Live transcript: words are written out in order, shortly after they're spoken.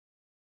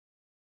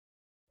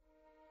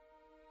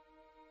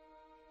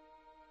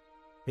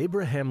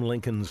Abraham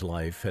Lincoln's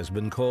life has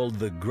been called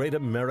the great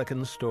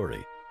American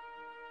story.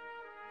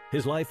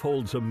 His life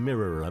holds a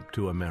mirror up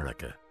to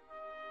America,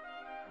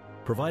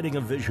 providing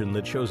a vision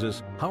that shows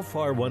us how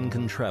far one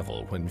can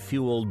travel when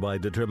fueled by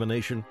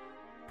determination,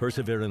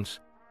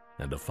 perseverance,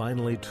 and a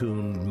finely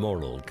tuned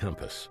moral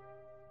compass.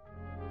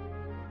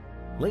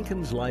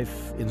 Lincoln's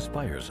life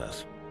inspires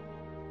us,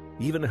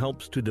 even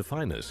helps to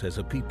define us as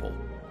a people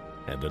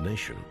and a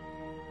nation.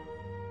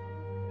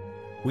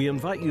 We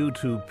invite you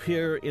to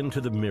peer into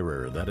the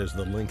mirror that is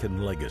the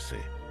Lincoln legacy,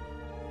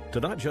 to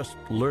not just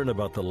learn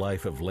about the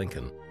life of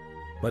Lincoln,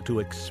 but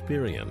to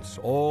experience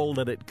all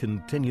that it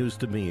continues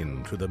to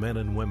mean to the men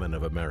and women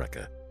of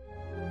America.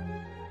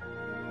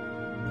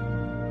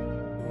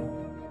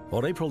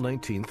 On April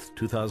 19,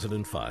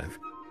 2005,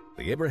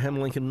 the Abraham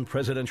Lincoln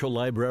Presidential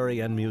Library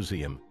and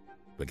Museum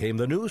became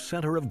the new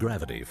center of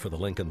gravity for the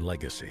Lincoln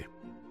legacy,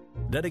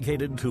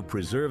 dedicated to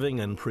preserving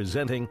and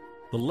presenting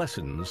the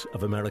lessons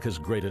of America's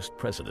greatest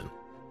president.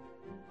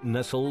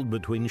 Nestled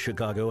between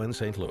Chicago and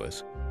St.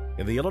 Louis,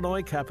 in the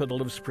Illinois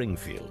capital of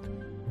Springfield,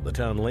 the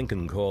town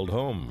Lincoln called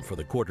home for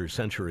the quarter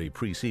century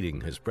preceding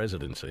his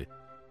presidency,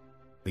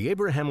 the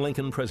Abraham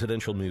Lincoln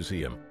Presidential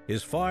Museum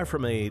is far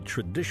from a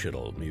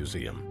traditional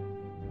museum.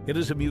 It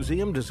is a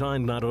museum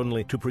designed not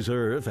only to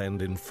preserve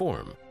and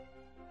inform,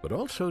 but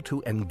also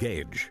to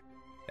engage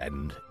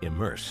and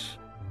immerse.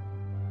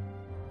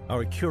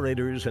 Our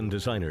curators and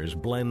designers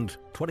blend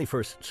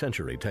 21st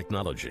century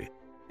technology,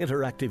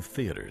 interactive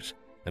theaters,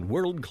 and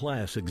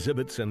world-class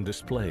exhibits and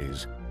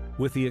displays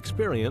with the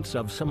experience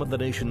of some of the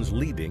nation's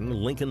leading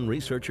Lincoln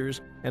researchers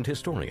and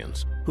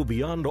historians who,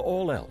 beyond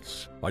all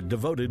else, are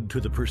devoted to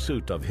the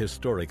pursuit of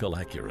historical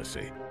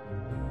accuracy.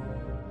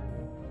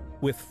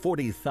 With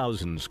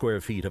 40,000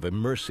 square feet of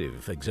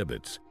immersive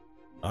exhibits,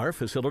 our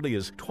facility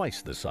is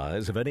twice the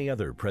size of any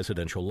other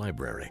presidential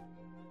library.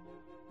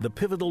 The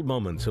pivotal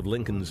moments of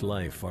Lincoln's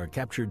life are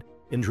captured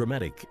in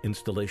dramatic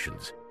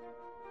installations,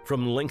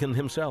 from Lincoln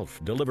himself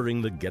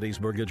delivering the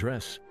Gettysburg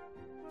Address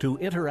to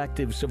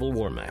interactive Civil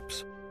War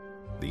maps.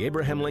 The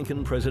Abraham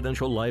Lincoln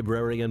Presidential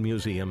Library and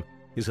Museum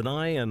is an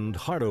eye and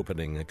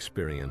heart-opening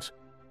experience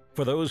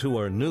for those who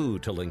are new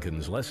to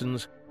Lincoln's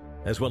lessons,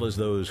 as well as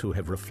those who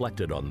have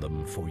reflected on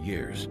them for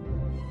years.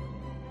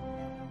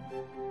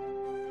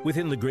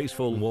 Within the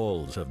graceful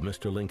walls of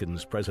Mr.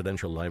 Lincoln's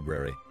Presidential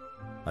Library,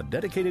 a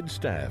dedicated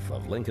staff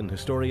of Lincoln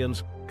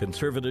historians,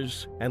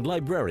 conservators, and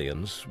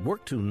librarians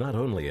work to not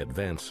only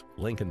advance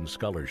Lincoln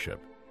scholarship,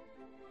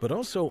 but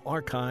also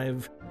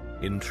archive,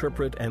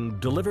 interpret, and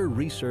deliver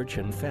research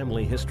and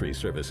family history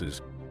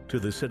services to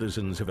the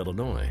citizens of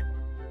Illinois.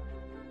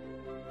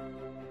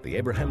 The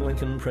Abraham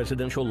Lincoln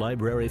Presidential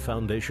Library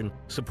Foundation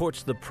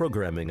supports the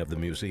programming of the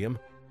museum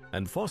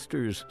and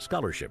fosters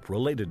scholarship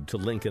related to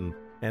Lincoln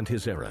and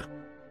his era,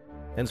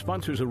 and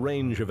sponsors a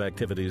range of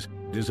activities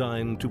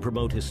designed to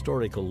promote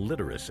historical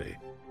literacy.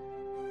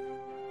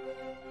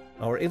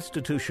 Our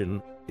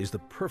institution is the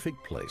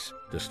perfect place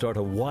to start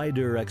a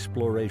wider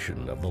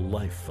exploration of the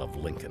life of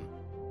Lincoln.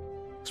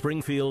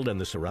 Springfield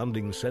and the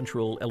surrounding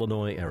central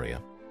Illinois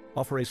area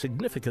offer a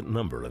significant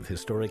number of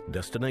historic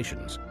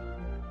destinations.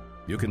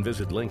 You can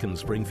visit Lincoln's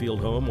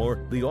Springfield home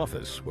or the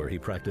office where he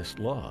practiced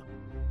law.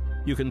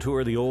 You can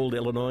tour the old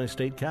Illinois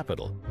State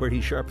Capitol, where he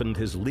sharpened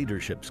his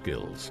leadership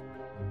skills,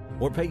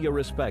 or pay your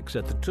respects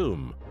at the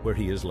tomb where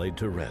he is laid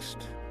to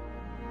rest.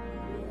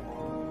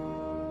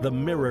 The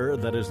mirror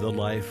that is the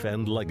life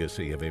and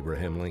legacy of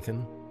Abraham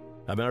Lincoln,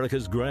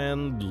 America's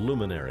grand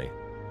luminary,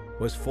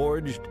 was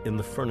forged in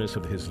the furnace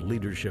of his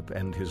leadership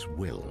and his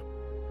will.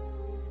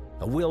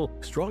 A will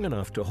strong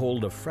enough to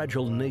hold a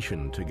fragile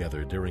nation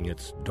together during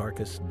its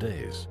darkest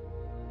days.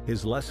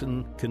 His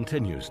lesson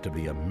continues to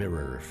be a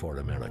mirror for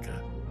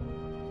America,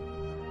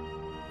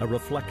 a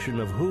reflection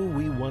of who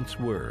we once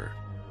were,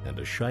 and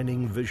a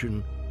shining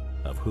vision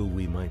of who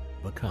we might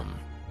become.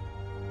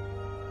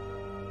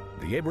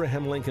 The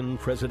Abraham Lincoln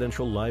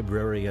Presidential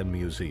Library and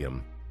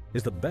Museum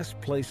is the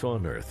best place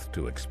on earth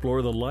to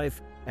explore the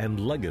life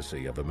and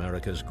legacy of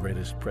America's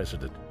greatest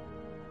president.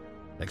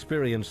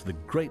 Experience the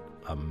great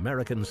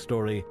American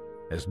story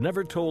as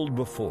never told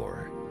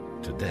before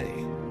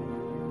today.